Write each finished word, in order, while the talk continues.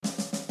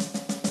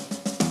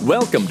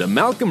Welcome to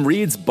Malcom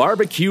Reed's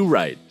BBQ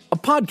Right, a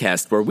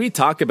podcast where we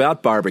talk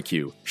about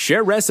barbecue,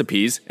 share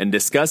recipes, and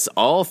discuss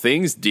all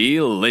things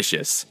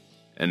delicious.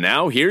 And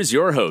now here's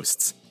your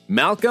hosts,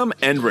 Malcom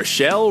and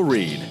Rachelle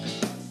Reed.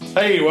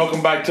 Hey,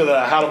 welcome back to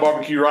the How to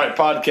BBQ Right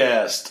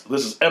podcast.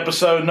 This is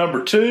episode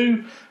number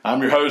 2.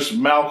 I'm your host,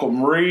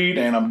 Malcom Reed,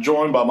 and I'm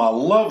joined by my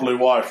lovely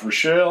wife,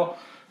 Rachelle.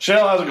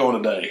 Rachelle, how's it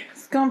going today?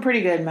 It's going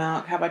pretty good,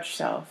 Malc. How about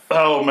yourself?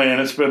 Oh, man,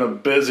 it's been a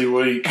busy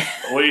week.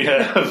 We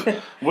have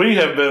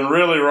been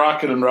really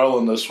rocking and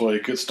rolling this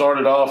week. It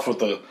started off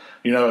with a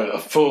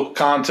full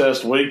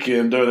contest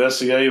weekend doing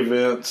SCA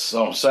events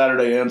on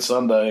Saturday and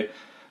Sunday.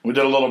 We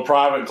did a little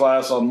private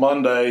class on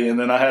Monday, and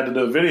then I had to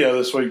do a video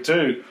this week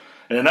too.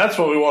 And that's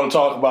what we want to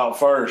talk about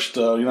first.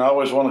 I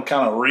always want to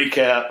kind of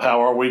recap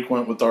how our week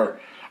went with our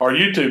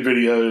YouTube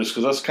videos,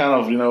 because that's kind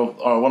of,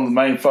 one of the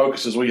main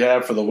focuses we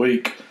have for the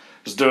week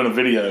is doing a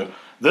video.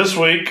 This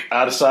week,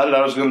 I decided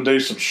I was going to do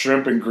some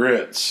shrimp and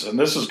grits, and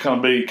this is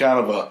going to be kind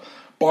of a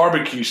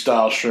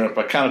barbecue-style shrimp.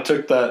 I kind of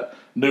took that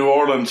New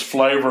Orleans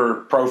flavor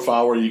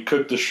profile where you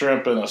cook the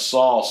shrimp in a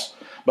sauce,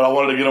 but I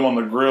wanted to get them on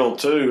the grill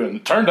too, and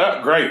it turned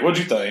out great. What'd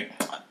you think?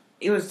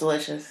 It was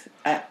delicious.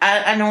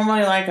 I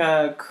normally like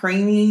a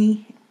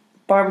creamy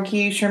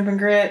barbecue shrimp and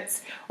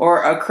grits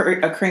or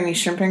a creamy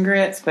shrimp and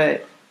grits,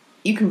 but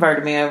you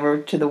converted me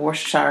over to the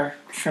Worcestershire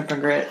shrimp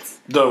and grits.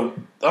 Though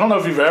I don't know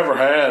if you've ever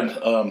had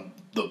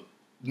the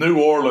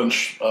New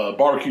Orleans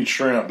barbecue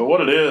shrimp, but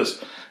what it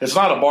is, it's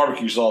not a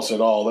barbecue sauce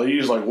at all. They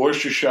use like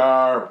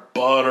Worcestershire,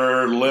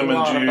 butter,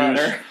 lemon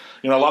juice,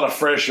 a lot of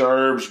fresh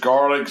herbs,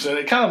 garlics, and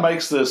it kind of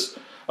makes this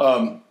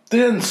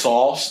thin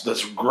sauce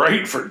that's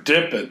great for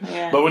dipping.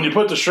 Yeah. But when you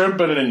put the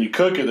shrimp in it and you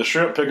cook it, the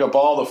shrimp pick up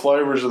all the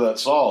flavors of that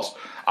sauce.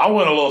 I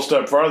went a little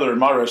step further in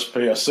my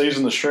recipe. I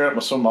seasoned the shrimp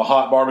with some of my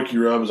hot barbecue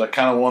rubs. I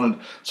kind of wanted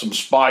some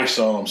spice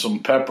on them, some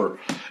pepper.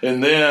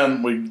 And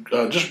then we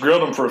just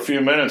grilled them for a few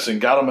minutes and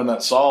got them in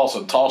that sauce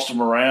and tossed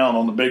them around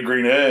on the big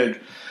green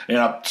egg. And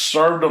I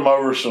served them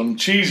over some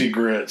cheesy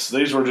grits.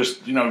 These were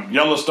just,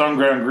 Yellowstone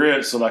ground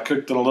grits that I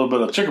cooked in a little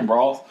bit of chicken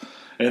broth.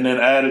 And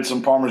then added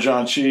some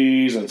Parmesan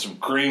cheese and some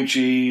cream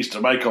cheese to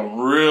make them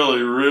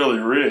really, really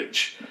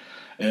rich.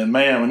 And,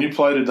 man, when you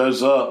plated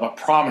those up, I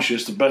promise you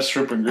it's the best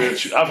shrimp and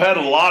grits. I've had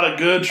a lot of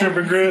good shrimp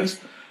and grits.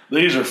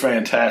 These are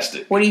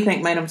fantastic. What do you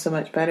think made them so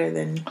much better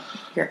than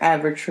your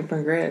average shrimp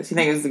and grits? You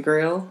think it was the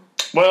grill?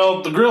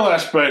 Well, the grill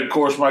aspect, of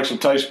course, makes them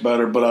taste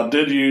better, but I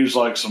did use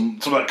like some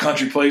of that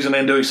country pleasing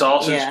andouille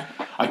sausage. Yeah.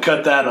 I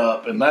cut that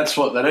up, and that's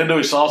what that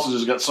andouille sausage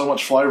has got so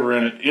much flavor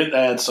in it. It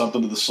adds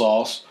something to the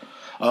sauce.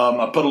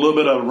 I put a little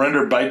bit of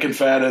rendered bacon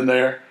fat in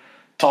there,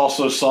 tossed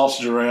those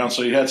sausages around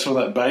so you had some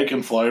of that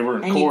bacon flavor.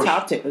 And of course, you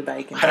topped it with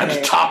bacon. I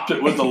topped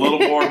it with a little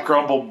more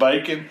crumbled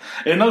bacon.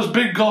 And those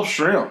big Gulf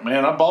shrimp,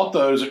 man, I bought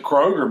those at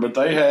Kroger, but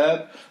they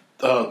had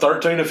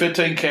 13 to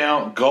 15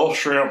 count Gulf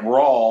shrimp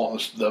raw.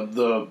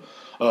 The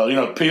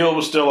peel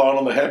was still on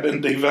them. They had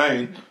been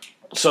deveined.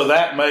 So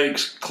that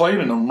makes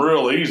cleaning them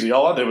real easy.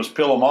 All I did was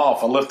peel them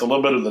off. I left a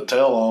little bit of the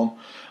tail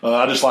on.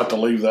 I just like to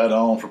leave that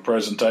on for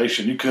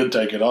presentation. You could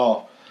take it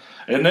off.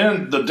 And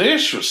then the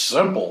dish was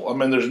simple. I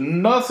mean, there's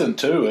nothing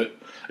to it.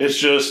 It's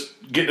just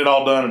getting it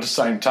all done at the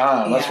same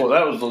time. Yeah.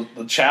 That was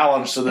the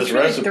challenge to this it's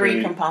really recipe.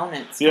 3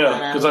 components.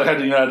 Yeah, because I had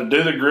to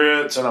do the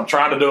grits, and I'm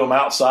trying to do them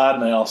outside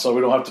now, so we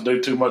don't have to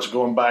do too much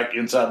going back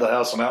inside the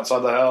house and outside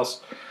the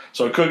house.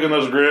 So cooking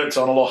those grits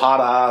on a little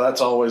hot eye,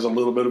 that's always a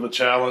little bit of a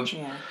challenge.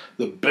 Yeah.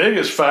 The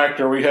biggest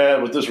factor we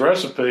had with this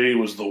recipe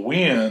was the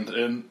wind,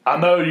 and I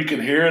know you can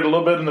hear it a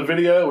little bit in the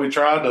video. We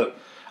tried to.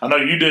 I know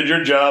you did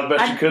your job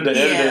best you could to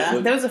edit it. Yeah,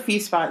 there was a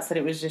few spots that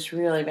it was just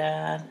really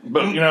bad.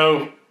 But,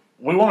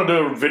 we want to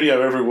do a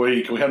video every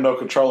week. We have no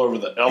control over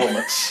the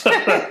elements. So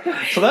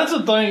that's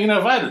the thing.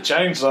 If I had to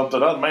change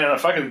something,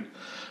 if I could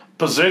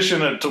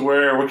position it to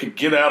where we could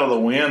get out of the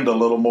wind a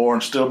little more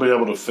and still be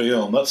able to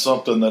film, that's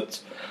something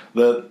this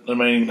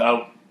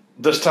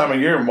time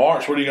of year,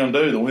 March, what are you going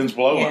to do? The wind's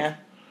blowing. Yeah.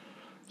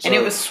 So, and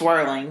it was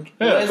swirling.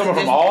 Yeah, coming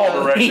from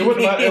all directions.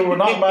 It would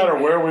not matter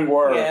where we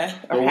were. Yeah,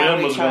 the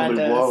wind was going to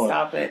be blowing.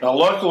 Stop it. Now,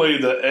 luckily,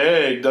 the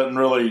egg doesn't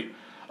really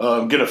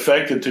get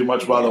affected too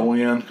much by the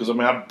wind because,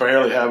 I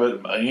barely have it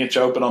an inch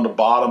open on the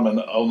bottom and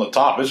on the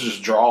top. It's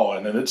just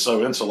drawing, and it's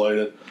so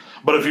insulated.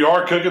 But if you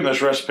are cooking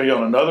this recipe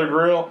on another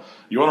grill,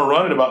 you want to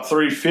run it about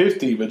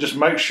 350, but just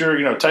make sure,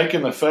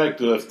 taking the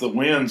effect if the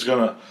wind's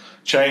going to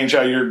change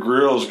how your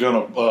grill is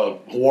going to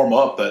warm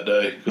up that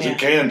day because it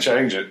can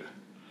change it.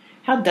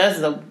 How does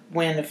the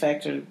wind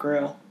affect your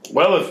grill?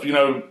 Well, if,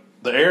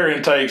 the air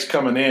intake's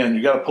coming in,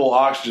 you got to pull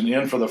oxygen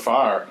in for the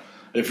fire.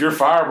 If your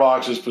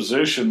firebox is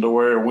positioned to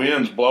where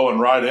wind's blowing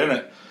right in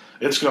it,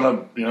 it's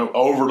going to,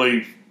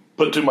 overly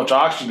put too much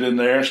oxygen in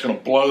there. It's going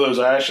to blow those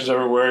ashes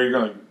everywhere.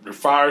 Your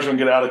fire's going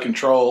to get out of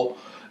control.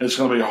 It's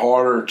going to be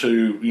harder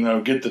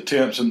to, get the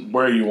temps in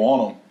where you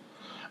want them.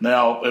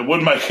 Now, it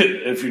would make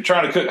it, if you're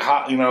trying to cook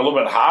hot, a little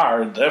bit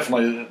higher,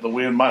 definitely the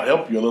wind might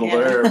help you a little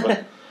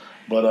there,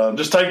 But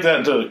just take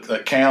that into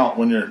account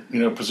when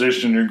you're,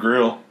 positioning your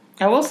grill.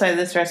 I will say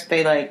this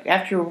recipe,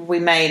 after we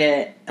made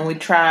it and we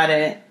tried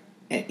it,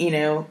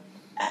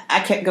 I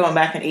kept going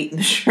back and eating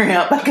the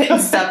shrimp. I couldn't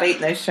stop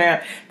eating those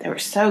shrimp. They were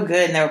so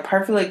good, and they were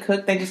perfectly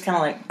cooked. They just kind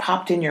of like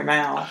popped in your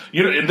mouth.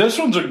 And this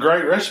one's a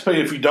great recipe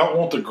if you don't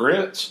want the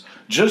grits.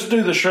 Just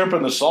do the shrimp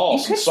and the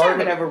sauce. You could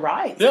serve it over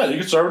rice. Yeah, you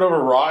could serve it over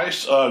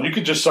rice. You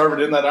could just serve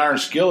it in that iron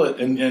skillet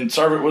and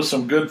serve it with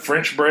some good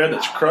French bread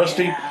that's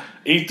crusty. Yeah.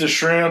 Eat the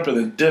shrimp and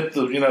then dip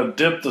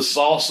the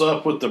sauce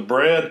up with the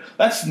bread.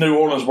 That's New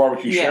Orleans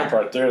barbecue shrimp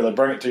right there. They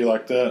bring it to you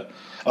like that.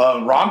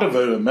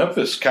 Rendezvous in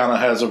Memphis kind of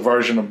has a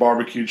version of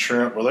barbecued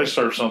shrimp where they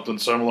serve something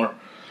similar.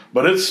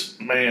 But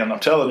I'm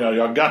telling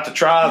y'all got to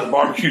try the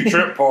barbecued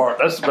shrimp part.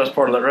 That's the best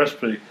part of that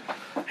recipe.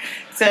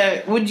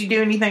 So, would you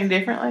do anything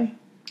differently?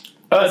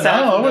 No,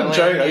 I wouldn't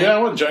change. Yeah, I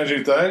wouldn't change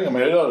anything. I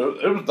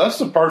mean, that's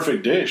the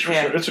perfect dish. For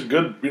sure. It's a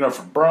good,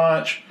 for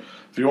brunch.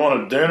 If you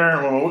want a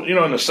dinner,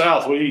 in the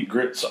South we eat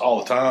grits all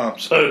the time.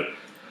 So,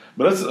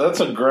 but that's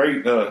a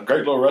great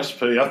little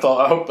recipe. I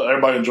hope that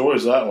everybody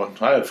enjoys that one.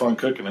 I had fun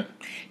cooking it.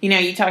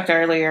 You talked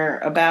earlier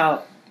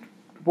about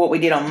what we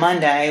did on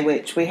Monday,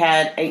 which we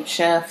had 8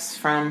 chefs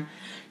from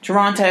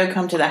Toronto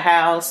come to the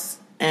house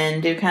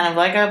and do kind of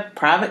like a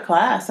private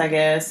class, I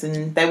guess.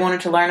 And they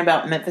wanted to learn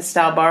about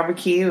Memphis-style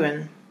barbecue,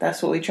 and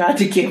that's what we tried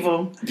to give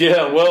them.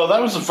 Yeah, well,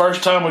 that was the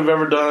first time we've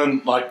ever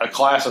done like a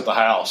class at the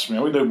house.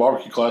 We do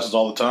barbecue classes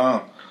all the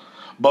time.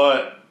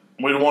 But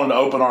we wanted to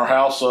open our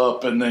house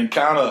up and then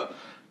kind of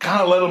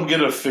let them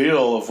get a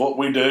feel of what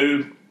we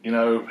do,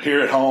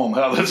 here at home.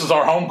 This is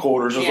our home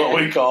quarters is what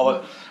we call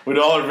it. We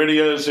do all our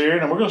videos here,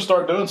 and we're going to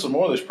start doing some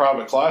more of these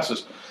private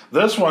classes.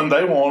 This one,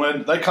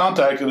 they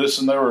contacted us,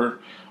 and they were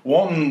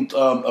wanting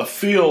a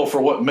feel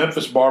for what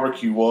Memphis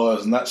barbecue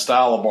was and that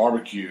style of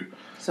barbecue.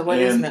 So what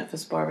is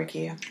Memphis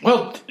barbecue?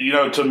 Well,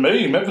 to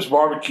me, Memphis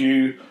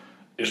barbecue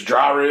is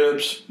dry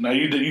ribs. Now,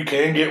 you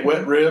can get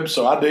wet ribs,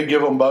 so I did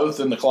give them both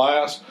in the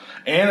class.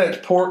 And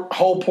it's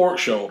whole pork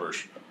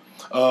shoulders.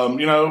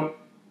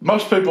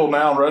 Most people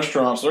now in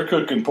restaurants, they're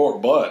cooking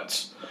pork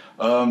butts.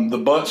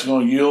 The butt's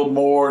going to yield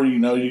more.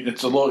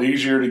 It's a little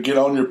easier to get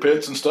on your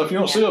pits and stuff. You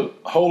don't see a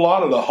whole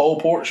lot of the whole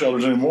pork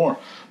shoulders anymore.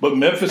 But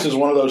Memphis is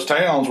one of those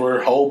towns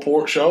where whole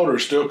pork shoulder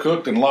is still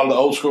cooked in a lot of the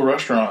old school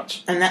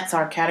restaurants. And that's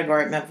our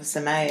category at Memphis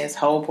MA is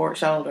whole pork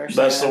shoulder.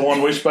 So. That's the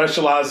one we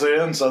specialize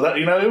in. So that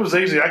it was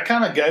easy. I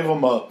kind of gave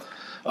them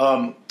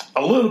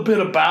a little bit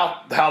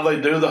about how they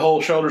do the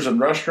whole shoulders in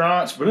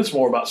restaurants, but it's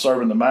more about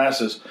serving the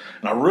masses.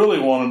 And I really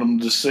wanted them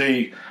to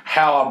see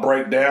how I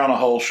break down a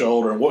whole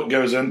shoulder and what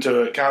goes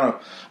into it, kind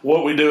of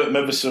what we do at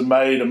Memphis and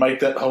May to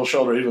make that whole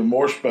shoulder even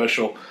more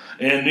special.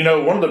 And,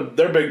 one of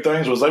their big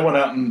things was they went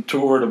out and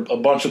toured a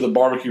bunch of the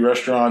barbecue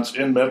restaurants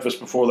in Memphis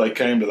before they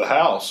came to the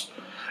house.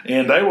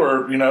 And they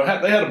were,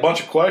 they had a bunch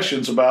of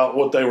questions about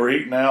what they were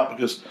eating out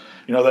because –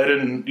 they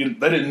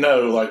didn't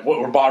know like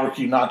what were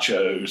barbecue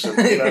nachos,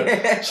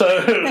 and,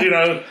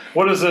 so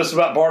what is this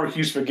about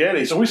barbecue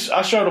spaghetti? So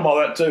I showed them all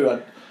that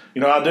too.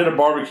 I did a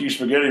barbecue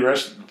spaghetti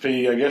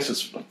recipe. I guess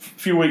it's a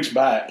few weeks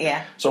back.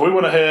 Yeah. So we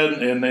went ahead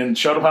and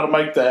showed them how to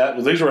make that.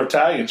 Well, these were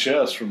Italian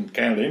chefs from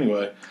Canada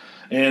anyway,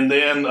 and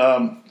then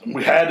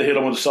we had to hit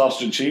them with a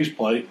sausage and cheese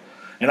plate.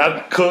 And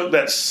I cooked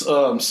that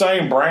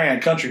same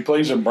brand, Country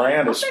Pleasing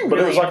brand. I've been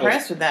really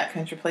impressed with that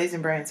Country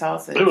Pleasing brand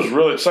sausage. It was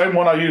really the same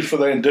one I used for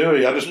the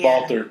andouille. I just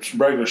bought their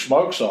regular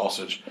smoked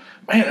sausage.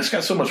 Man, it's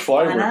got so much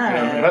flavor.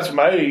 And that's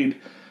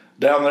made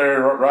down there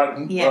right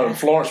in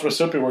Florence,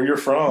 Mississippi, where you're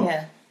from.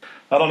 Yeah.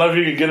 I don't know if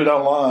you can get it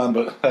online,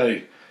 but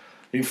hey,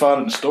 you can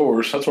find it in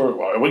stores. That's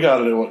where we got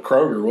it at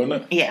Kroger, wasn't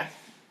it? Yeah.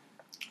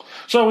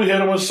 So we hit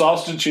them with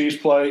sausage and cheese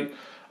plate.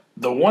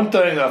 The one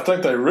thing that I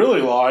think they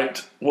really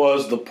liked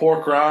was the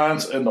pork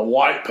rinds and the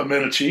white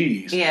pimento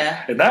cheese.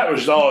 Yeah. And that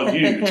was all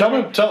you.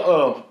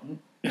 Tell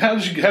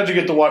how'd you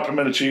get the white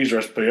pimento cheese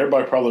recipe?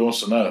 Everybody probably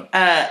wants to know.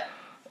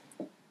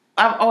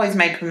 I've always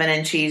made pimento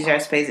and cheese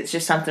recipes. It's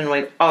just something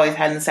we've always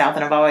had in the South,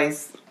 and I've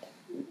always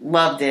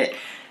loved it.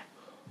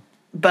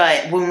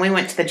 But when we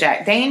went to the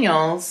Jack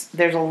Daniels,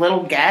 there's a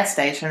little gas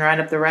station right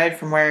up the road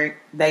from where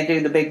they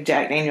do the big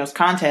Jack Daniels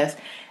contest,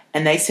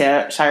 and they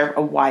serve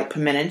a white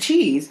pimento and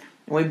cheese.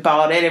 We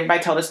bought it.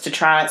 Everybody told us to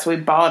try it, so we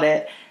bought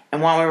it.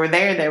 And while we were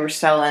there, they were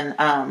selling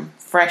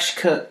fresh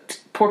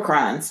cooked pork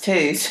rinds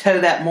too. So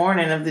that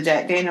morning of the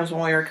Jack Daniels,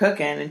 when we were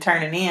cooking and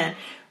turning in,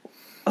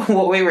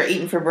 what we were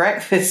eating for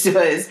breakfast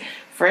was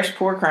fresh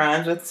pork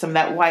rinds with some of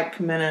that white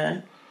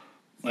pimento.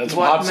 That's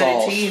hot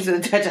sauce. Cheese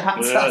with a touch of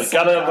hot sauce. It's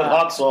got to have the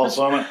hot sauce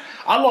on it.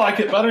 I like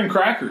it better than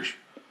crackers.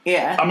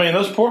 Yeah. I mean,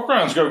 those pork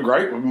rinds go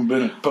great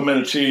with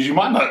pimento cheese. You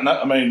might not.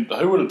 I mean,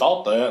 who would have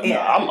thought that?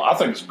 Yeah. I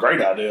think it's a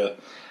great idea.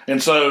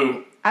 And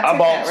so I took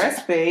that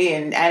recipe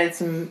and added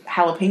some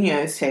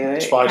jalapenos to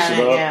it. Spice it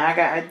up.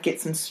 Yeah, I'd get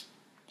some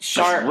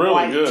sharp really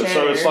white good. cheddar.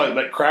 So it's like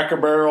that Cracker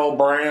Barrel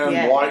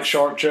brand white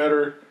sharp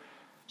cheddar.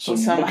 Some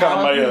what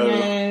kind of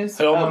mayo?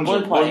 Hellman's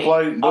Blue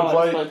Plate.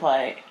 Blue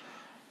Plate.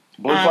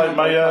 Blue Plate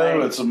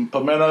mayo and some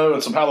pimento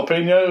and some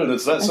jalapeno, and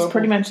it's that simple. That's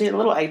pretty much it. A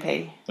little AP.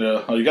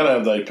 Yeah, well, you got to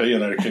have the AP in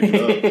there to kick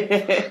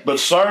it up. But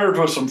served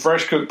with some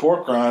fresh cooked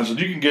pork rinds, and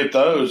you can get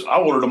those. I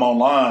ordered them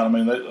online. I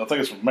mean, I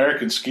think it's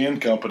American Skin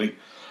Company.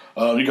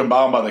 You can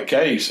buy them by the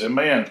case. And,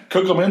 man,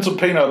 cook them in some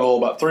peanut oil,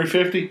 about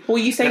 $3.50. Well,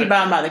 you say you buy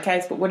them by the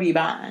case, but what are you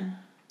buying?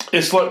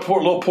 It's like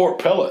little pork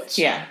pellets.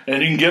 Yeah.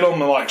 And you can get them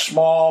in like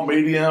small,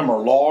 medium,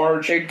 or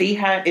large. They're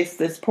It's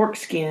this pork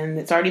skin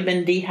that's already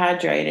been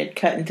dehydrated,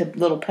 cut into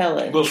little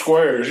pellets. Little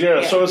squares,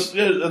 yeah. So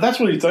that's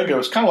what you think of.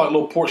 It's kind of like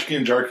little pork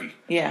skin jerky.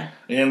 Yeah.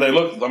 And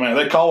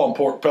they call them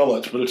pork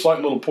pellets, but it's like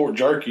little pork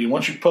jerky. And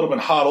once you put them in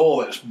hot oil,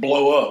 they just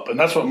blow up. And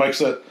that's what makes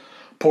that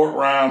pork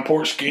rind,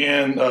 pork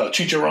skin,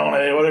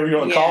 chicharrone, whatever you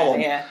want to call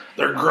them. Yeah.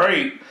 They're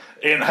great.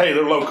 And, hey,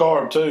 they're low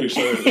carb, too.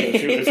 So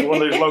if you're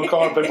one of these low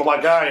carb people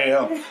like I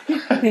am,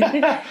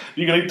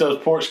 you can eat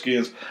those pork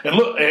skins. And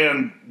look,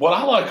 and what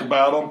I like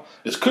about them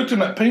is cooked in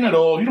that peanut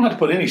oil. You don't have to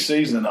put any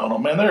seasoning on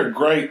them, man. They're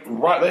great.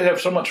 Right? They have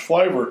so much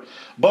flavor.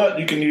 But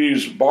you can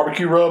use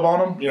barbecue rub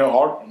on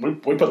them. We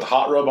put the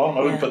hot rub on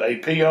them. We put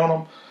AP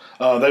on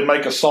them. They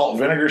make a salt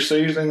vinegar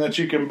seasoning that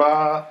you can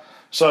buy.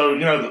 So,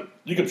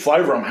 you can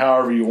flavor them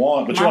however you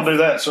want. But you want to do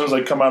that as soon as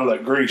they come out of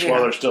that grease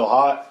while they're still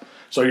hot.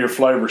 So your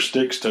flavor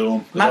sticks to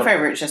them. My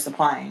favorite is just the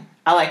plain.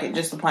 I like it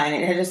just the plain.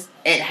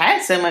 It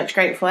has so much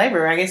great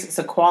flavor. I guess it's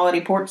a quality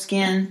pork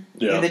skin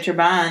that you're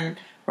buying.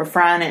 We're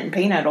frying it in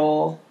peanut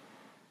oil.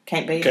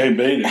 Can't beat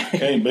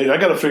it. I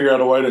got to figure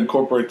out a way to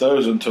incorporate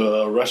those into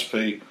a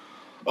recipe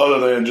other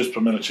than just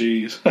pimento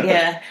cheese.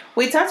 Yeah.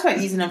 We talked about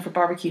using them for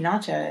barbecue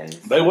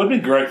nachos. They would be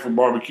great for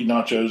barbecue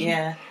nachos.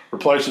 Yeah.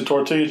 Replace the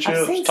tortilla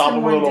chips, top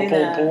them with a little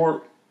pulled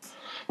pork.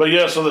 But,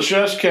 yeah, so the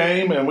chefs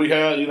came, and we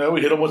had,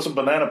 we hit them with some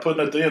banana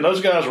pudding at the end. Those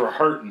guys were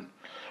hurting.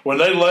 When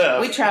they left.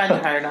 We tried to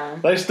hurt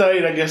them. They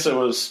stayed, I guess it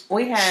was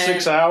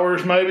 6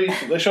 hours maybe.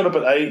 They showed up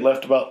at 8,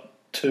 left about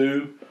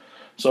 2.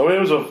 So it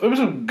was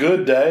a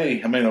good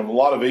day. I mean, a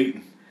lot of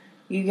eating.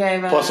 You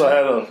gave Plus I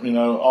had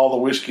all the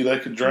whiskey they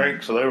could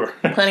drink, so they were.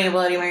 Plenty of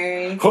Bloody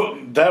Marys.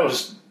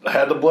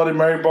 Had the Bloody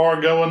Mary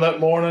bar going that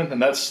morning,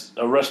 and that's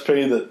a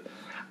recipe that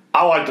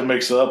I like to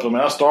mix up. I mean,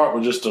 I start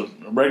with just a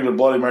regular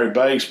Bloody Mary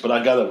base, but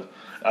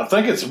I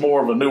think it's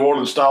more of a New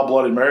Orleans style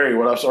Bloody Mary,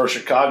 or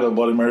Chicago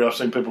Bloody Mary. I've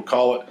seen people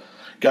call it.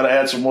 Got to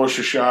add some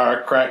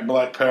Worcestershire, cracked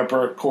black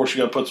pepper. Of course,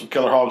 you got to put some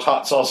Killer Hogs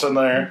hot sauce in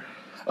there.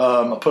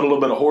 I put a little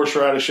bit of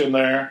horseradish in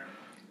there.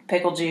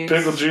 Pickle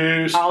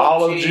juice.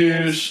 Olive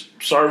juice.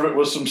 Serve it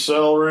with some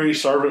celery.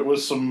 Serve it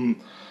with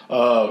some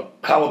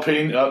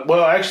jalapeno.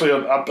 I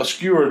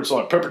skewered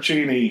like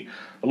pepperoni,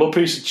 a little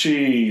piece of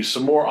cheese,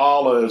 some more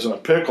olives, and a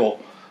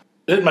pickle.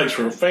 It makes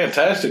for a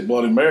fantastic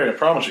Bloody Mary. I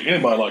promise you,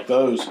 anybody like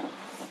those.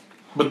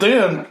 But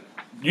then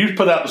you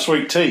put out the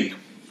sweet tea.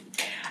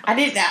 I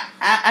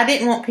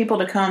didn't want people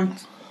to come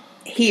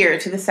here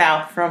to the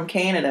South from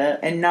Canada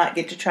and not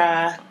get to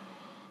try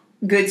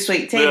good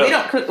sweet tea.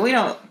 Yeah. We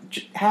don't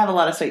have a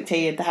lot of sweet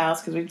tea at the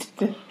house because we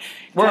drink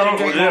more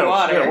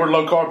water. Yeah, we're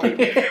low carb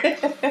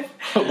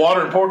people.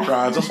 Water and pork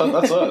rinds.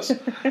 That's us.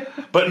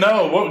 But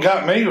no, what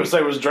got me was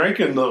they was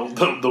drinking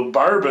the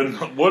bourbon.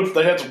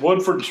 They had some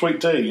Woodford and sweet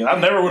tea, and I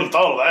never would have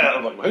thought of that.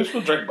 I'm like, well, who's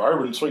going to drink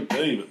bourbon and sweet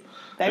tea?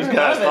 But these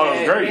guys thought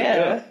it was great.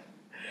 Yeah.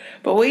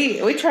 But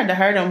we tried to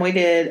hurt them. We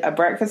did a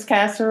breakfast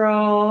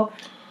casserole.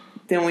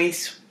 Then we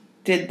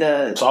did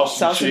the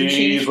sausage and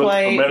cheese with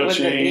plate pimento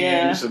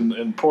cheese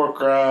and pork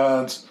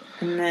rinds.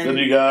 And then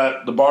you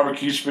got the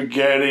barbecue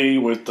spaghetti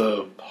with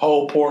the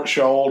whole pork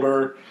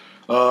shoulder.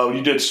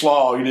 You did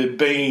slaw. You did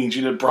beans.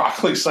 You did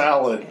broccoli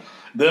salad.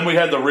 Then we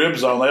had the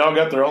ribs on. They all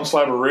got their own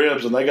slab of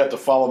ribs, and they got to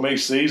follow me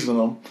seasoning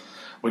them.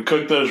 We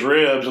cooked those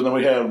ribs, and then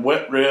we had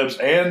wet ribs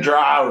and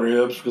dry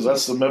ribs because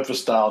that's the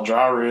Memphis style,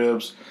 dry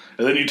ribs.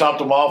 And then you topped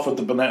them off with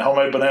the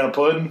homemade banana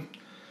pudding.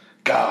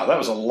 God, that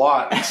was a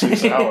lot in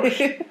 6 hours.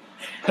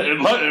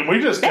 And we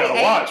just kind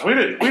of watched. We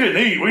didn't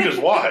eat. We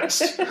just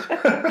watched.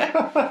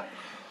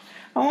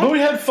 But we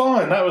had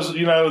fun. That was,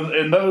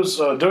 and those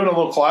doing a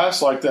little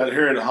class like that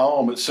here at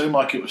home, it seemed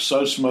like it was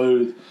so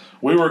smooth.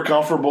 We were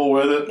comfortable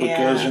with it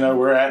because,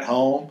 we're at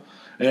home.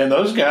 And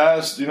those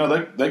guys,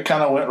 they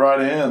kind of went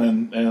right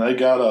in and they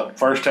got a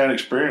first-hand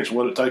experience of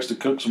what it takes to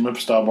cook some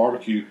Memphis-style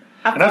barbecue.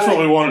 And that's what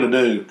we wanted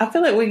to do. I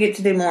feel like we get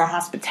to do more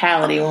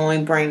hospitality when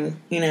we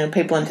bring,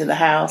 people into the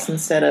house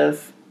instead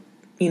of,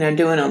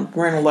 doing a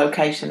rental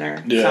location or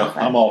something. Yeah,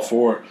 I'm all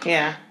for it.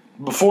 Yeah.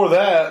 Before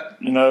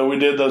that, we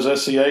did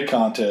those SCA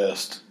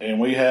contests. And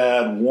we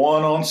had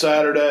one on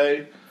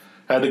Saturday.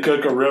 Had to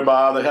cook a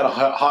ribeye. They had a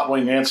hot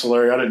wing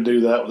ancillary. I didn't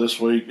do that this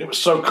week. It was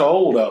so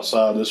cold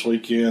outside this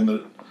weekend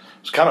that it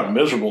was kind of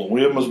miserable.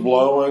 Wind was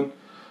blowing.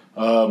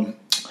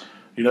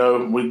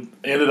 We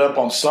ended up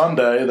on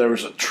Sunday. There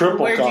was a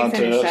triple contest. Where did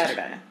you finish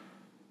Saturday?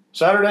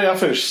 Saturday, I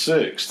finished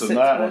sixth in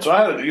that one. So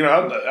I had,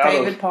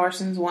 David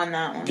Parsons won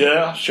that one.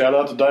 Yeah, shout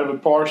out to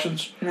David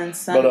Parsons. And then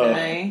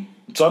Sunday.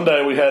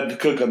 Sunday we had to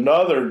cook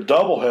another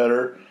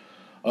doubleheader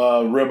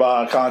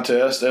ribeye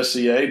contest,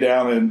 SCA,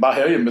 down in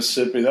Byhalia,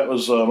 Mississippi. That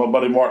was my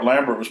buddy Mark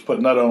Lambert was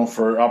putting that on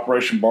for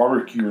Operation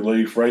Barbecue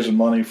Relief, raising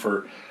money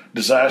for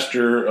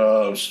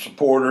disaster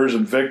supporters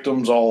and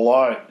victims all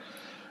alike.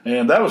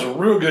 And that was a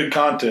real good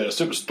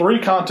contest. It was 3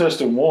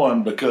 contests in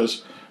one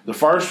because the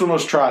first one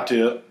was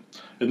tri-tip,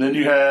 and then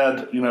you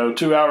had,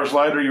 2 hours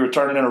later you were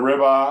turning in a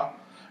ribeye,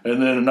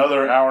 and then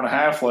another hour and a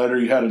half later,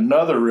 you had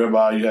another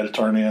ribeye you had to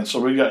turn in. So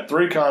we got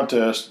 3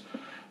 contests.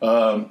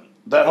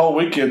 That whole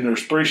weekend,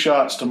 there's 3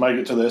 shots to make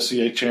it to the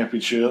SCA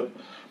championship.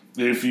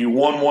 If you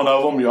won one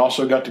of them, you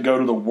also got to go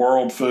to the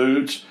World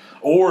Foods.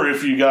 Or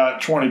if you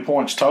got 20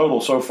 points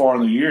total so far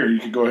in the year, you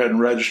could go ahead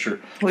and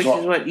register. Which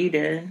is what you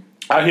did.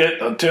 I hit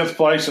 10th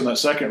place in that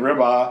second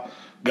ribeye,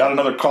 got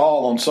another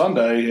call on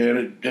Sunday,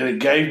 and it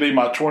gave me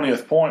my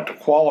 20th point to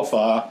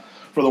qualify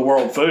for the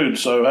World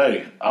Foods. So,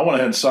 hey, I went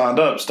ahead and signed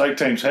up. State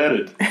team's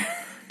headed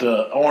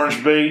to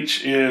Orange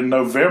Beach in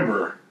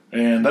November,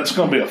 and that's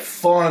going to be a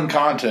fun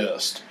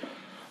contest.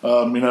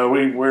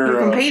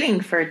 We're competing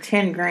for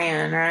 $10,000,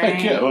 right?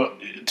 Heck yeah,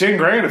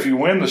 $10,000. If you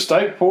win the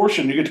state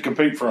portion, you get to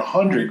compete for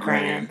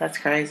 $100,000. That's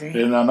crazy.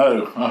 And I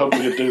know. I hope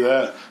we get to do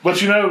that. But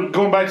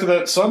going back to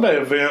that Sunday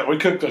event, we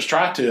cooked those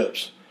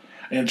tri-tips,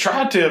 and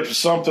tri-tips is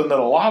something that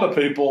a lot of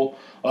people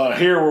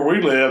here where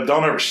we live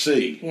don't ever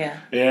see.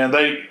 Yeah. And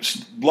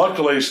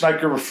luckily,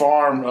 Snake River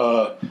Farm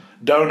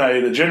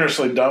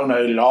generously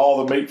donated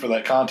all the meat for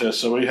that contest.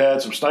 So we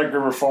had some Snake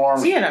River Farm.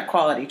 So you had a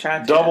quality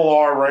tri-tip. Double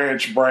R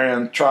Ranch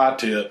brand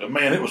tri-tip. And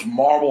man, it was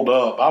marbled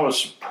up. I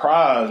was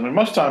surprised. I mean,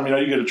 most of the time,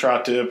 you get a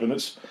tri-tip and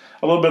it's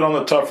a little bit on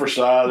the tougher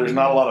side. There's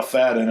not a lot of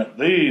fat in it.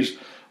 These,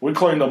 we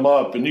cleaned them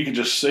up and you could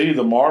just see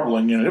the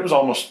marbling in it. It was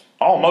almost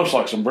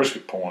like some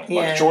brisket point,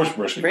 like choice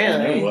brisket point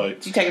anyway.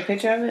 Did you take a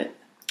picture of it?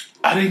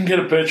 I didn't get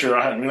a picture.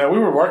 We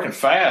were working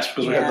fast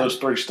because we had those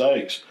 3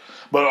 steaks.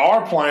 But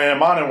our plan,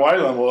 mine and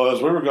Waylon,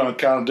 was we were going to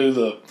kind of do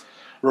the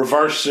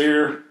reverse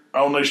sear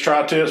on these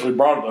tri-tips. We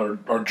brought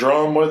our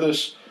drum with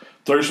us,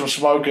 threw some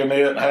smoke in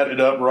it, had it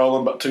up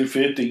rolling about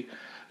 250,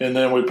 and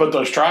then we put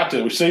those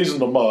tri-tips, we seasoned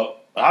them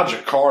up. I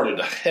jacquarded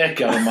the heck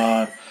out of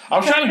mine. I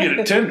was trying to get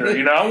it tender.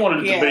 I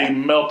wanted it to be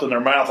melt in their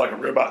mouth like a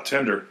ribeye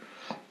tender.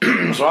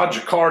 So I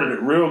jacquarded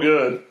it real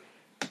good,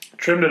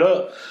 trimmed it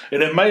up,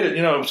 and it made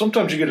it,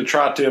 sometimes you get a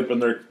tri-tip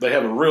and they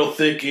have a real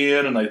thick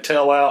end and they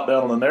tail out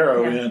down on the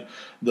narrow end,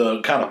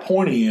 the kind of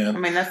pointy end.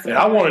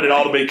 I wanted it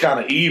all to be kind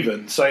of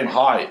even, same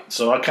height.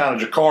 So I kind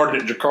of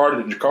jacquarded it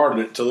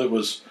until it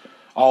was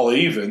all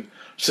even.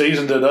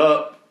 Seasoned it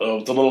up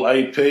with a little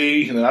AP,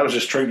 and then I was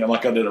just treating it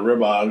like I did a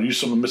ribeye. I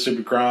used some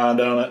Mississippi grind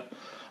on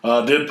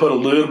it. Did put a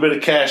little bit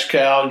of cash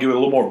cow, give it a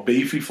little more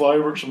beefy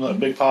flavor, some of that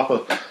Big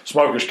Papa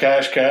Smoker's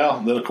cash cow.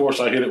 And then, of course,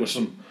 I hit it with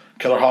some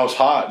Killer Hogs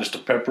Hot just to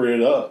pepper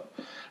it up.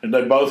 And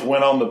they both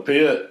went on the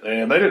pit,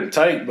 and they didn't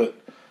take but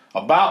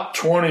about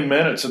 20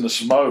 minutes in the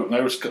smoke.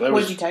 What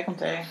did you take them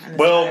to?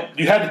 Well,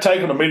 you had to take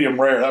them to medium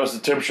rare. That was the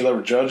temperature they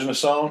were judging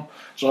us on.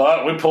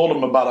 So we pulled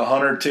them about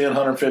 110,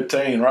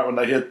 115 right when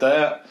they hit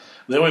that.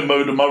 Then we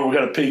moved them over. We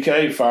had a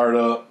PK fired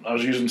up. I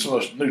was using some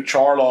of those new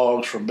char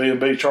logs from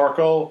B&B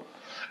Charcoal.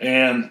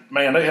 And,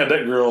 man, they had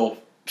that grill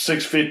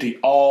 650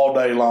 all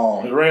day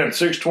long. It ran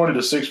 620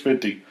 to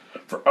 650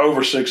 for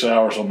over 6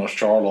 hours on those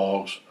char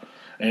logs.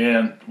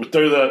 And we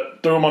threw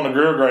them on the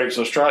grill grates,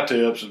 those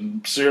tri-tips,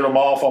 and seared them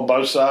off on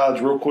both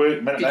sides real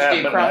quick, minute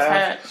and a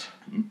half.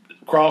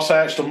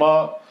 Cross-hatched them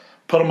up,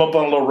 put them up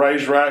on a little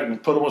raised rack,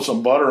 and put them with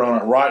some butter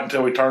on it right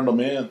until we turned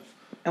them in.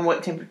 And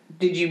what temp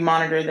did you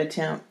monitor the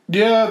temp?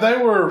 Yeah, they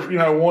were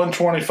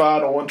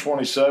 125 to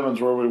 127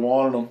 is where we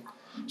wanted them.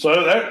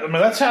 So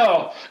that's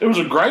how it was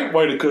a great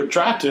way to cook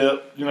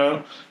tri-tip. We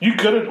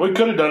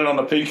could have done it on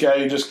the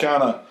PK, just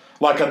kind of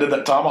like I did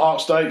that tomahawk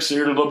steak,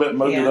 seared it a little bit,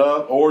 moved it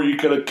up, or you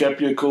could have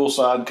kept you a cool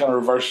side and kind of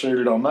reverse seared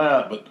it on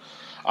that. But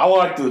I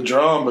liked the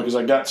drum because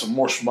I got some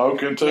more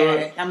smoke into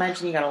it. I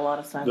imagine you got a lot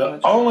of smoke. The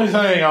only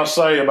thing I'll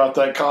say about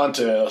that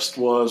contest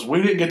was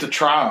we didn't get to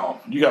try them.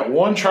 You got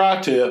one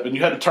tri-tip, and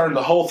you had to turn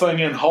the whole thing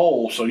in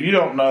whole, so you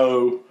don't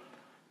know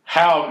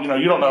how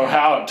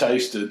how it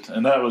tasted,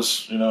 and that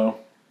was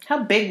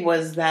How big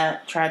was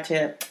that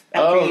tri-tip? They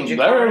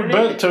were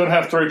about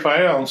 2.5, 3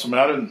 pounds.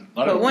 I didn't.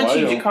 But once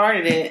you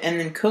jacquarded it and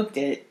then cooked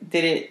it,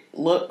 did it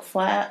look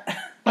flat?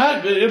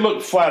 It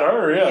looked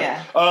flatter,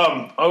 yeah.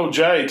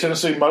 OJ,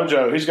 Tennessee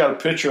Mojo, he's got a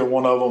picture of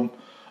one of them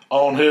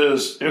on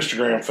his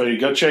Instagram feed.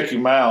 Go check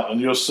him out,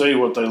 and you'll see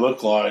what they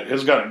look like.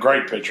 He's got a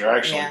great picture,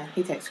 actually. Yeah,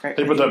 he takes great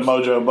pictures. He put that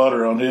Mojo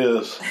butter on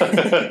his.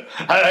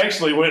 I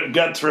actually went and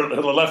got through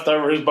the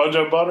leftover his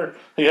Mojo butter.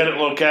 He had it in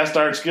a little cast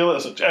iron skillet. I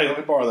said, "Hey, let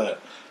me borrow that."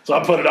 So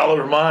I put it all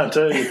over mine,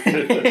 too.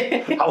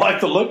 I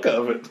like the look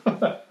of it.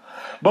 But,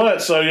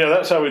 that's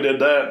how we did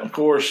that. Of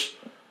course,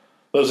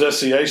 those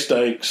SCA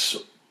steaks,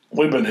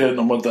 we've been hitting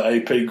them with the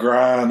AP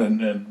grind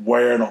and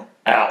wearing them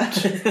out.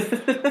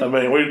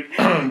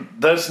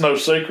 That's no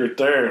secret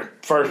there.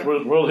 First,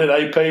 we'll hit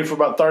AP for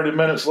about 30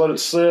 minutes, let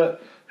it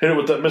sit, hit it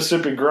with that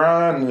Mississippi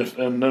grind,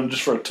 and then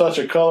just for a touch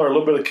of color, a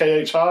little bit of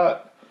KH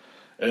Hot.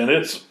 And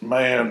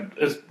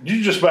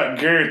you just about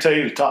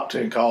guarantee a top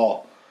 10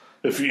 call.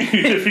 If you use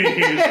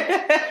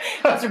it.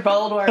 Those are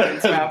bold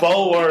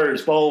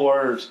words. Bold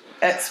words.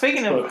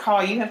 Speaking of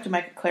call, you have to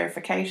make a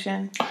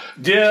clarification.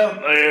 Yeah,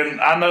 and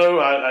I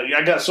know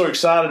I got so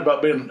excited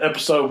about being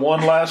episode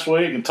 1 last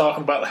week and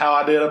talking about how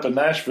I did up in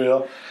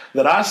Nashville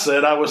that I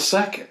said I was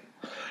second.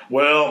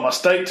 Well, my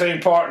state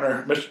team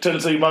partner, Mr.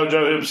 Tennessee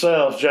Mojo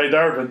himself, Jay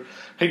Durbin,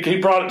 he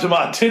brought it to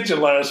my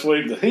attention last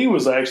week that he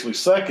was actually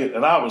second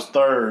and I was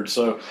third.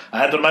 So I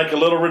had to make a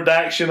little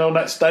redaction on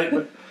that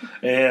statement.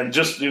 And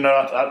just,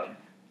 to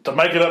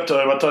make it up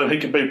to him, I told him he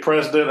could be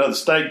president of the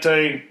state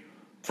team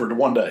for the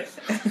one day.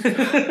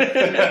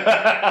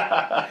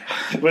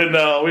 But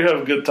no, we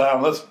have a good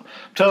time. I'm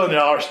telling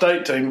y'all, our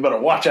state team, you better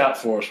watch out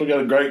for us. We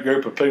got a great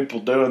group of people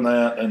doing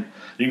that. And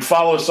you can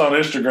follow us on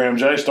Instagram.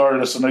 Jay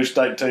started us a new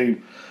state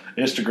team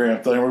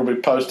Instagram thing. We're going to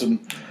be posting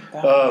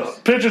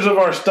pictures of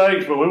our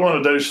states, but we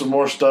want to do some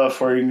more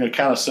stuff where you can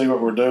kind of see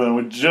what we're doing.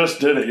 We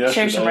just did it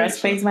yesterday. Share some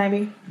recipes,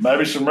 maybe.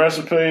 Maybe some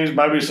recipes,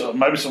 maybe some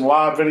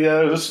live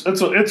videos.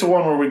 It's a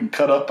one where we can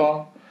cut up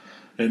on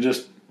and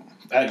just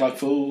act like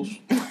fools.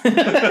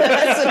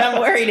 That's what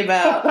I'm worried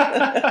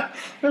about.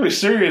 I'll be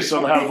serious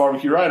on How to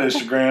Barbecue Right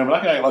Instagram, but I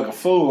can act like a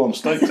fool on the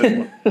steak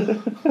team.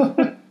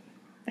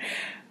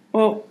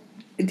 Well,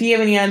 do you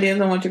have any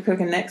ideas on what you're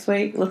cooking next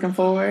week? Looking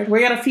forward.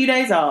 We got a few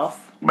days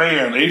off.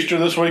 Man, Easter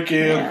this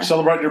weekend.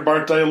 Celebrate your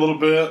birthday a little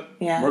bit.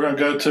 Yeah. We're going to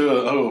go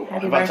to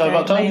have I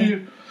told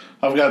you?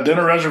 I've got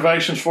dinner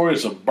reservations for you.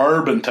 It's a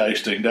bourbon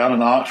tasting down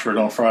in Oxford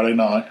on Friday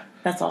night.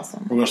 That's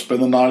awesome. We're going to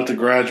spend the night at the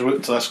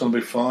Graduate, so that's going to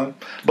be fun.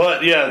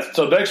 But, yeah,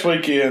 so next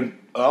weekend,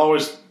 I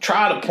always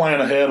try to plan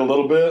ahead a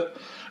little bit.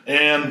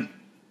 And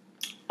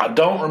I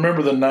don't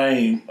remember the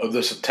name of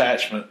this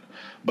attachment,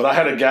 but I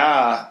had a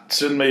guy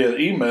send me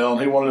an email,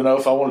 and he wanted to know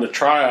if I wanted to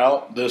try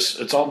out this.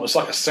 It's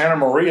like a Santa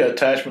Maria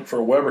attachment for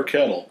a Weber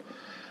kettle.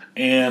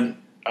 And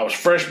I was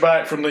fresh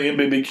back from the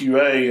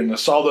MBBQA, and I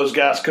saw those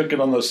guys cooking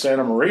on those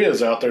Santa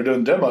Marias out there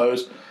doing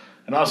demos.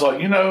 And I was like,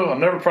 I'm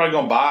never probably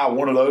going to buy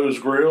one of those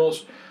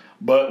grills.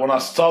 But when I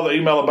saw the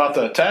email about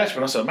the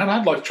attachment, I said, man,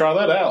 I'd like to try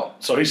that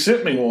out. So he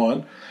sent me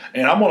one,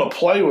 and I'm going to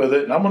play with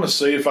it, and I'm going to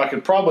see if I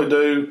could probably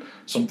do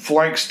some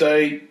flank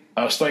steak.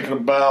 I was thinking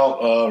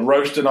about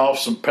roasting off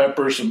some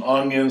peppers, some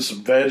onions,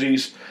 some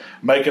veggies,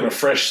 making a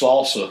fresh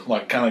salsa,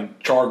 like kind of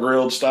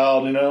char-grilled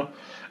style,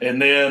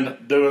 and then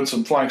doing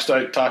some flank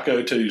steak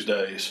Taco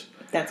Tuesdays.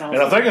 That's awesome.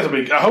 And I think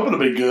I hope it'll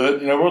be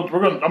good. I'm going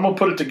to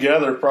put it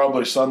together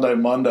probably Sunday,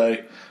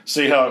 Monday,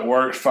 see how it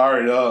works,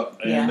 fire it up,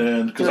 and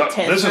then because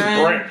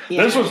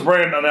this was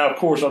brand new. Now, of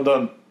course, I've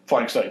done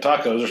flank steak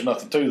tacos. There's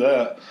nothing to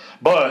that,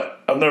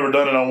 but I've never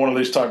done it on one of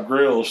these type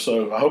grills.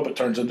 So I hope it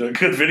turns into a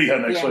good video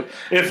next week.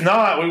 If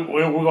not, we're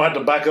going to have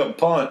to back up and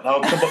punt.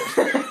 I'll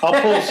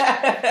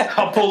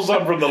pull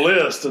something from the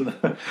list, and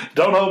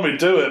don't hold me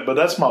to it. But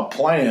that's my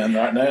plan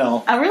right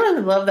now. I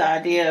really love the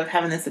idea of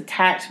having this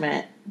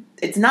attachment.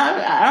 It's not.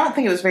 I don't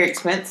think it was very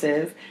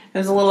expensive. It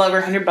was a little over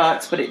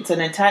 $100, but it's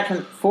an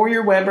attachment for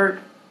your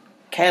Weber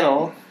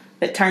kettle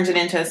that turns it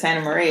into a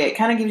Santa Maria. It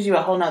kind of gives you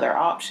a whole nother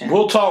option.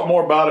 We'll talk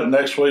more about it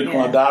next week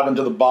when I dive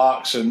into the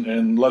box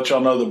and let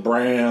y'all know the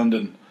brand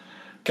and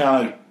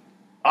kind of.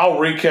 I'll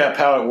recap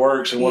how it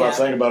works and what I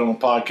think about it on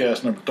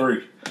podcast number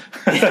 3.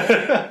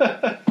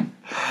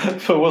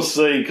 But we'll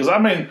see, because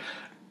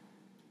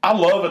I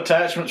love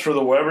attachments for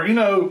the Weber.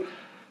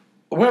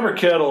 Weber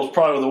kettle is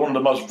probably one of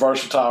the most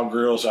versatile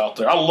grills out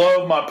there. I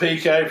love my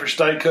PK for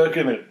steak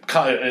cooking. It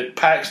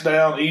packs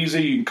down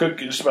easy. You can cook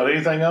just about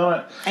anything on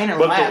it. And it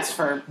lasts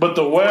for But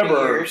the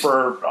Weber, years.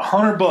 for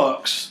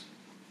 $100,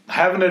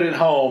 having it at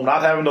home,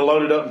 not having to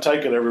load it up and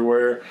take it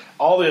everywhere,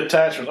 all the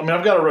attachments.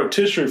 I've got a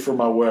rotisserie for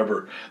my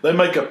Weber. They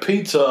make a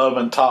pizza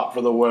oven top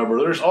for the Weber.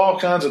 There's all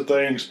kinds of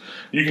things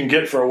you can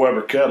get for a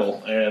Weber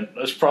kettle, and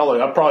I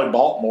probably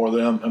bought more of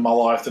them in my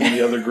life than any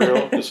other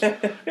grill.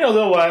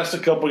 They'll last a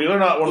couple years. They're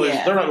not one of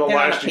these. They're not going to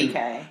last you.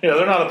 Yeah,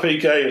 they're not a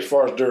PK as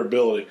far as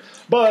durability,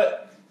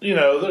 but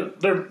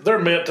they're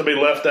meant to be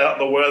left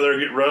out in the weather,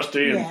 get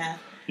rusty, and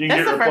you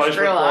can get replacement parts. That's the first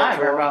grill I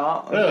ever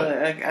bought.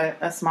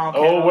 A small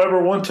kettle. Oh,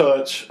 Weber One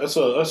Touch. That's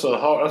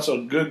a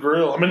good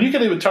grill. You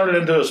can even turn it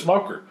into a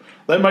smoker.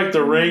 They make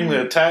the ring,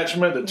 the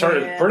attachment, that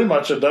turn it pretty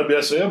much a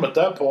WSM at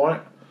that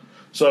point.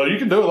 So you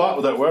can do a lot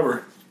with that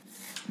Weber.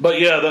 But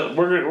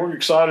we're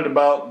excited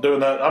about doing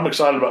that. I'm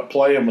excited about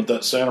playing with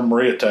that Santa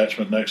Maria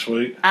attachment next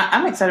week.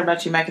 I'm excited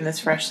about you making this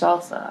fresh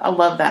salsa. I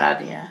love that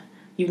idea.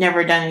 You've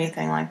never done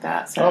anything like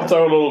that. So I'll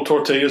throw little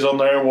tortillas on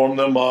there, warm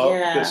them up,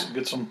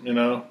 get some,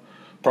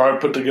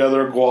 probably put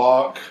together a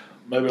guac,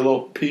 maybe a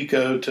little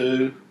pico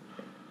too.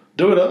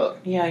 Do it up.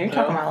 Yeah, you're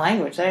talking my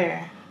language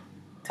there.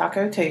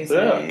 Taco Tuesdays.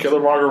 Yeah,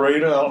 killer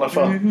margarita. I don't know if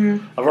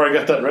I've already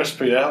got that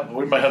recipe out.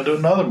 We may have to do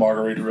another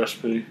margarita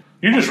recipe.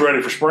 You're just ready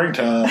for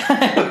springtime.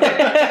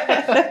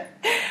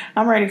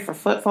 I'm ready for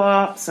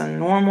flip-flops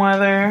and warm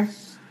weather.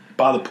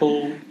 By the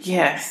pool?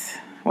 Yes.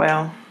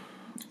 Well,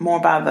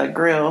 more by the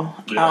grill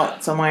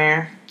out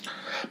somewhere.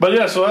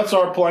 But so that's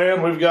our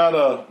plan. We've got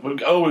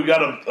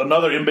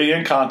another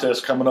MBN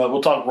contest coming up.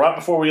 We'll talk right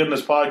before we end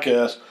this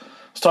podcast.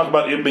 Let's talk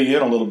about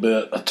MBN a little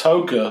bit.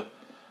 Atoka,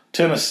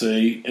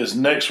 Tennessee is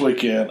next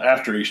weekend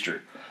after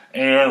Easter.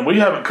 And we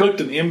haven't cooked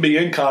an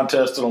MBN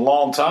contest in a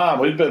long time.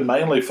 We've been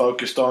mainly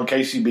focused on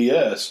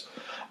KCBS.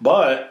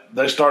 But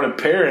they started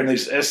pairing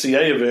these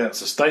SCA events,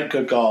 the state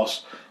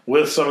cook-offs,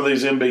 with some of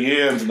these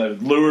MBNs, and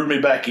they've lured me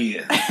back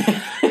in.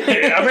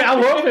 I I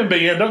love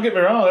MBN. Don't get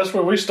me wrong. That's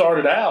where we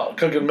started out,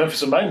 cooking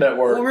Memphis and May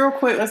Network. Well, real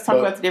quick, let's talk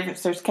about the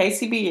difference. There's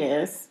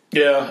KCBS.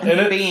 Yeah.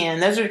 And MBN.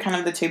 Those are kind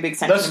of the two big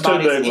sanctioned two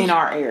bodies big in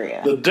our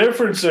area. The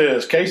difference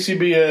is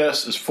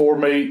KCBS is 4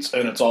 meats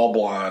and it's all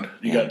blind.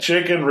 You got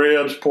chicken,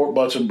 ribs, pork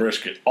butts, and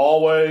brisket.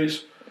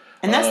 Always.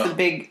 And that's the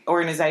big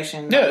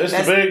organization. Yeah,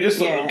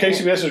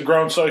 KCBS has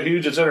grown so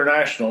huge, it's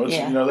international. It's,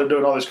 they're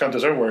doing all these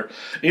contests everywhere.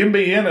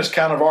 MBN is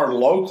kind of our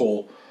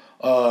local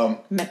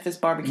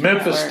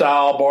Memphis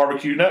style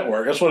barbecue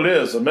network. That's what it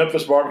is, the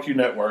Memphis Barbecue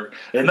Network.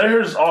 And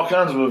there's all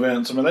kinds of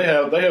events. I mean, they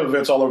have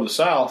events all over the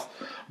South,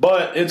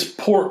 but it's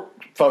pork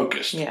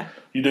focused. Yeah.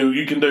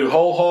 You can do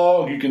whole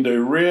hog, you can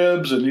do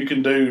ribs, and you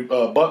can do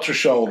butts or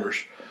shoulders.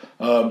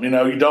 You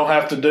don't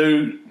have to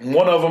do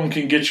one of them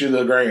can get you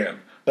the grand.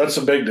 That's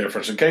a big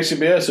difference. In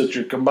KCBS, it's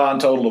your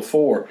combined total of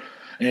 4,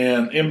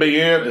 and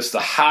MBN is the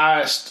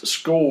highest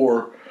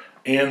score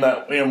in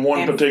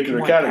one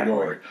particular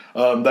category.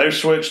 They've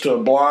switched to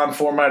a blind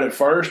format at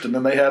first, and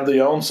then they have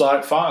the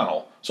on-site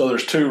final. So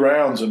there's 2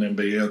 rounds in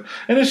MBN,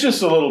 and it's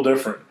just a little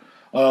different.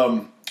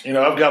 I've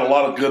got a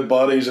lot of good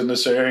buddies in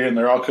this area, and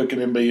they're all cooking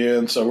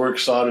MBN, so we're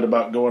excited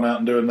about going out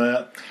and doing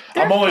that.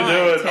 I'm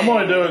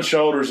only doing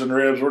shoulders and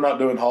ribs. We're not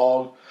doing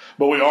hog.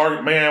 But we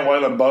are, me and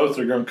Waylon both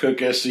are going to cook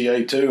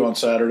SCA too on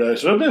Saturday,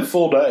 so it'll be a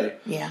full day.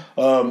 Yeah.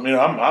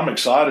 I'm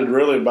excited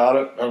really about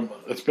it.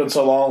 It's been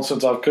so long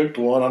since I've cooked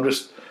one. I'm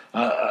just,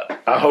 I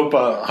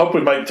hope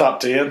we make top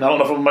 10. I don't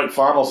know if I'm going to make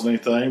finals and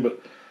anything,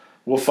 but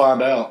we'll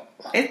find out.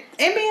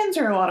 MBNs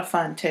are a lot of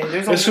fun too.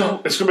 It's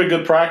going to be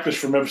good practice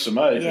for Memphis and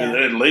May,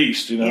 at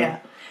least, Yeah.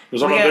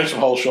 Because I'm going to do some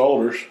whole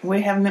shoulders.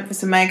 We have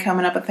Memphis and May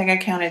coming up. I think I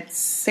counted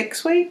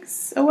 6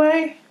 weeks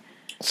away.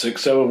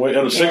 6, 7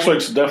 weeks. 6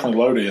 weeks is definitely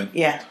load in.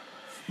 Yeah.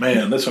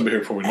 Man, that's going to be here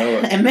before we know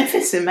it. And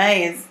Memphis in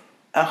May is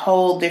a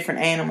whole different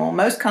animal.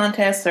 Most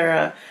contests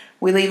are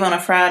we leave on a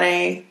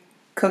Friday,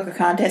 cook a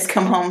contest,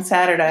 come home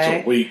Saturday.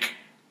 It's a week.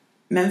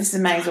 Memphis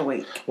in May is a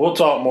week. We'll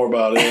talk more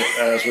about it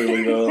as we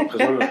lead up.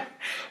 Because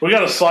we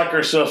got to psych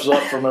ourselves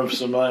up for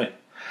Memphis in May.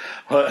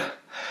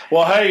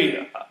 Well,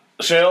 hey,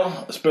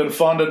 Shell, it's been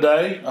fun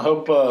today. I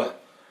hope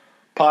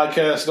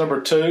podcast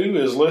number 2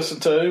 is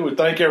listened to. We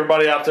thank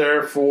everybody out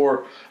there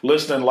for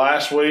listening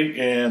last week,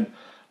 and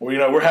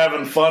we're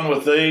having fun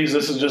with these.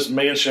 This is just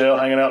me and Shell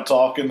hanging out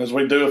talking. As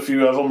we do a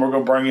few of them, we're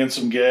going to bring in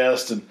some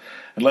guests and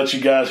let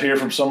you guys hear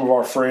from some of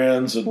our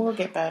friends. And we'll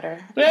get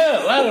better. Yeah,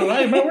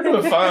 hey man, we're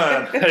doing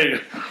fine. Hey,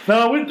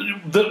 no,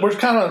 we're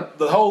kind of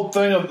the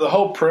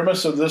whole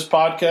premise of this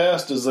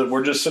podcast is that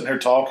we're just sitting here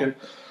talking.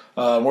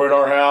 We're at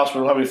our house. We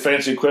don't have any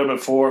fancy equipment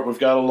for it. We've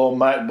got a little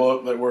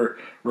MacBook that we're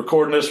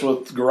recording this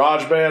with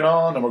GarageBand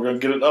on, and we're going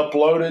to get it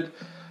uploaded.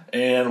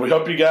 And we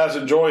hope you guys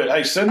enjoy it.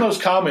 Hey, send those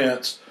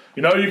comments.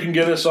 You can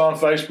get us on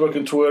Facebook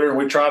and Twitter, and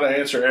we try to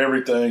answer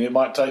everything. It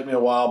might take me a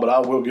while, but I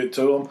will get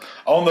to them.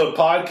 On the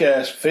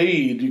podcast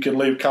feed, you can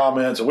leave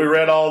comments, and we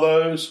read all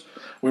those.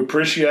 We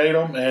appreciate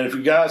them. And if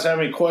you guys have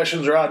any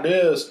questions or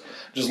ideas,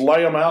 just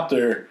lay them out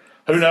there.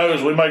 Who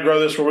knows? We may grow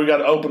this where we got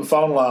an open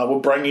phone line. We'll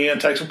bring you in,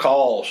 take some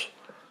calls.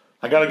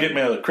 I got to get me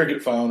a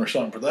Cricket phone or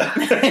something for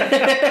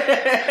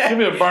that. Give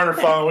me a burner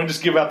phone. We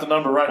just give out the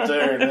number right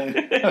there. And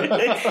then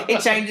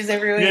it changes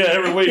every week. Yeah,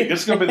 every week.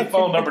 It's going to be the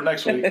phone number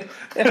next week.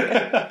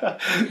 But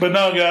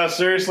no, guys,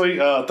 seriously,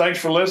 thanks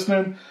for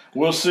listening.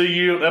 We'll see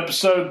you in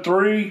episode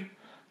 3.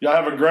 Y'all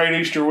have a great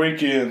Easter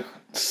weekend.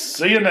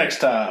 See you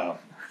next time.